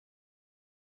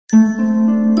Hello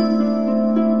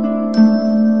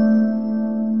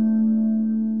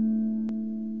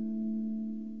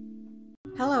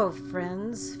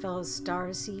friends, fellow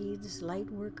starseeds,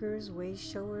 lightworkers,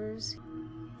 wayshowers.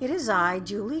 It is I,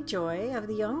 Julie Joy of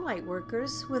the Young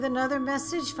Lightworkers, with another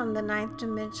message from the 9th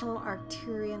Dimensional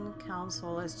Arcturian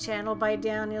Council as channeled by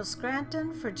Daniel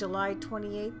Scranton for July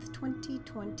 28th,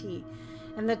 2020.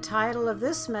 And the title of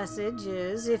this message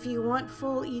is, If You Want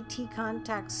Full ET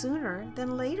Contact Sooner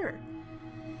Than Later.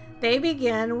 They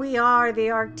begin, we are the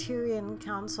Arcturian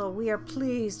Council. We are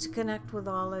pleased to connect with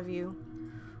all of you.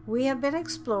 We have been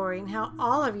exploring how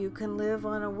all of you can live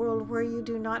on a world where you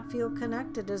do not feel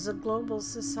connected as a global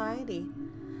society,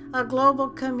 a global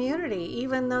community,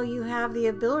 even though you have the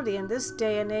ability in this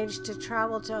day and age to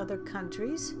travel to other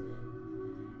countries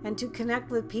and to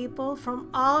connect with people from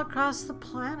all across the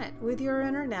planet with your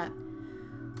internet.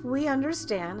 We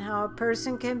understand how a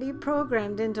person can be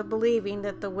programmed into believing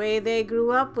that the way they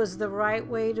grew up was the right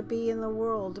way to be in the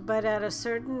world, but at a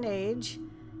certain age,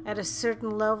 at a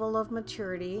certain level of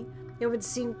maturity, it would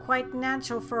seem quite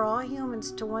natural for all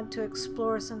humans to want to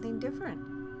explore something different.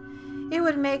 It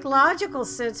would make logical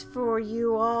sense for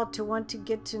you all to want to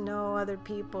get to know other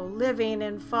people living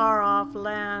in far-off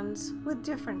lands with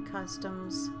different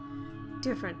customs,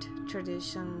 different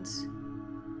traditions,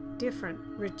 different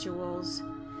rituals.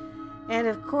 And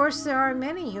of course, there are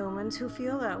many humans who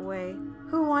feel that way,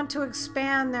 who want to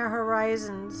expand their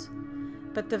horizons.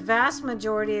 But the vast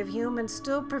majority of humans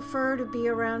still prefer to be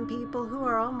around people who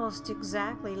are almost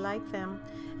exactly like them.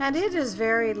 And it is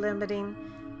very limiting.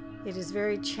 It is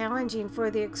very challenging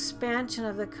for the expansion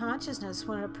of the consciousness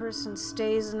when a person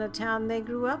stays in the town they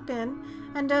grew up in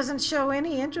and doesn't show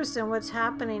any interest in what's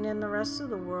happening in the rest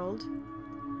of the world.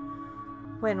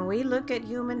 When we look at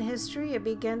human history, it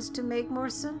begins to make more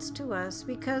sense to us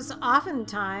because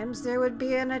oftentimes there would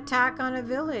be an attack on a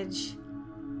village,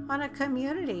 on a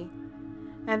community.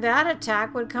 And that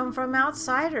attack would come from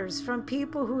outsiders, from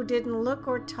people who didn't look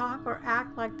or talk or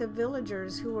act like the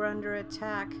villagers who were under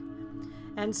attack.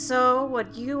 And so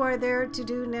what you are there to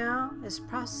do now is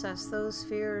process those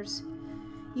fears.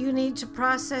 You need to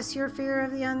process your fear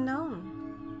of the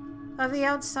unknown, of the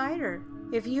outsider,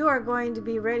 if you are going to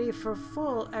be ready for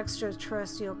full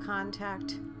extraterrestrial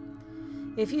contact.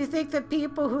 If you think that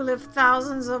people who live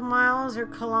thousands of miles or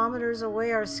kilometers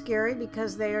away are scary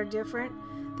because they are different,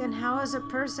 then how is a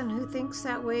person who thinks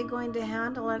that way going to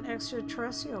handle an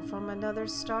extraterrestrial from another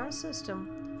star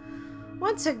system?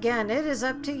 Once again, it is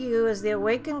up to you as the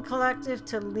awakened collective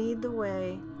to lead the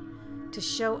way, to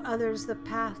show others the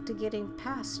path to getting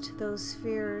past those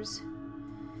fears.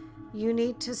 You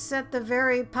need to set the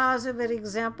very positive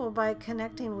example by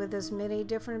connecting with as many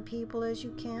different people as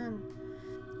you can.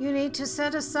 You need to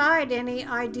set aside any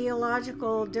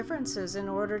ideological differences in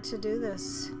order to do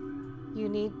this. You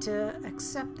need to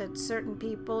accept that certain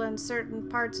people in certain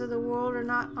parts of the world are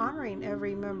not honoring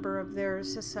every member of their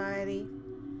society.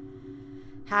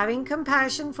 Having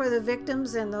compassion for the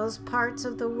victims in those parts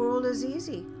of the world is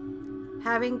easy.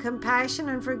 Having compassion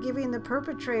and forgiving the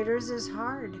perpetrators is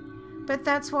hard. But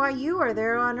that's why you are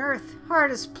there on Earth,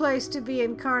 hardest place to be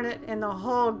incarnate in the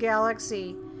whole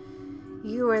galaxy.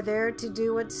 You are there to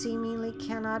do what seemingly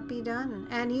cannot be done,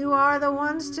 and you are the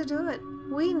ones to do it.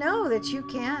 We know that you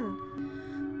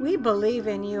can. We believe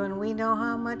in you, and we know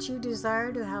how much you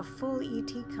desire to have full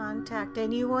ET contact,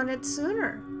 and you want it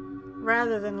sooner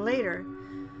rather than later.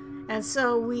 And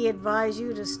so we advise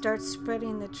you to start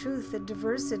spreading the truth that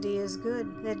diversity is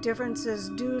good, that differences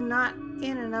do not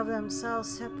in and of themselves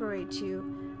separate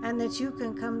you, and that you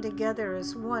can come together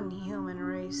as one human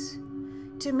race,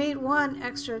 to meet one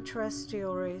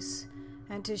extraterrestrial race,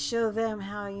 and to show them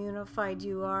how unified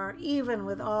you are, even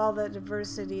with all the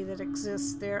diversity that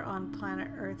exists there on planet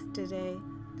Earth today.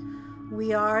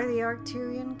 We are the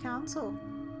Arcturian Council,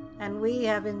 and we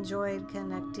have enjoyed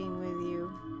connecting with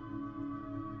you.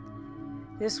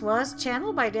 This was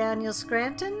channeled by Daniel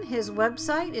Scranton. His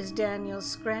website is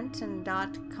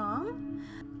danielscranton.com.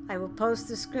 I will post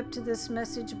the script to this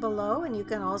message below, and you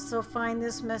can also find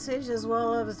this message as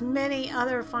well as many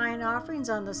other fine offerings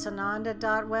on the Sananda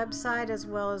website, as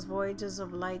well as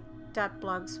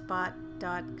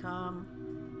voyagesoflight.blogspot.com.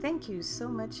 Thank you so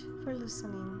much for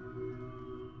listening.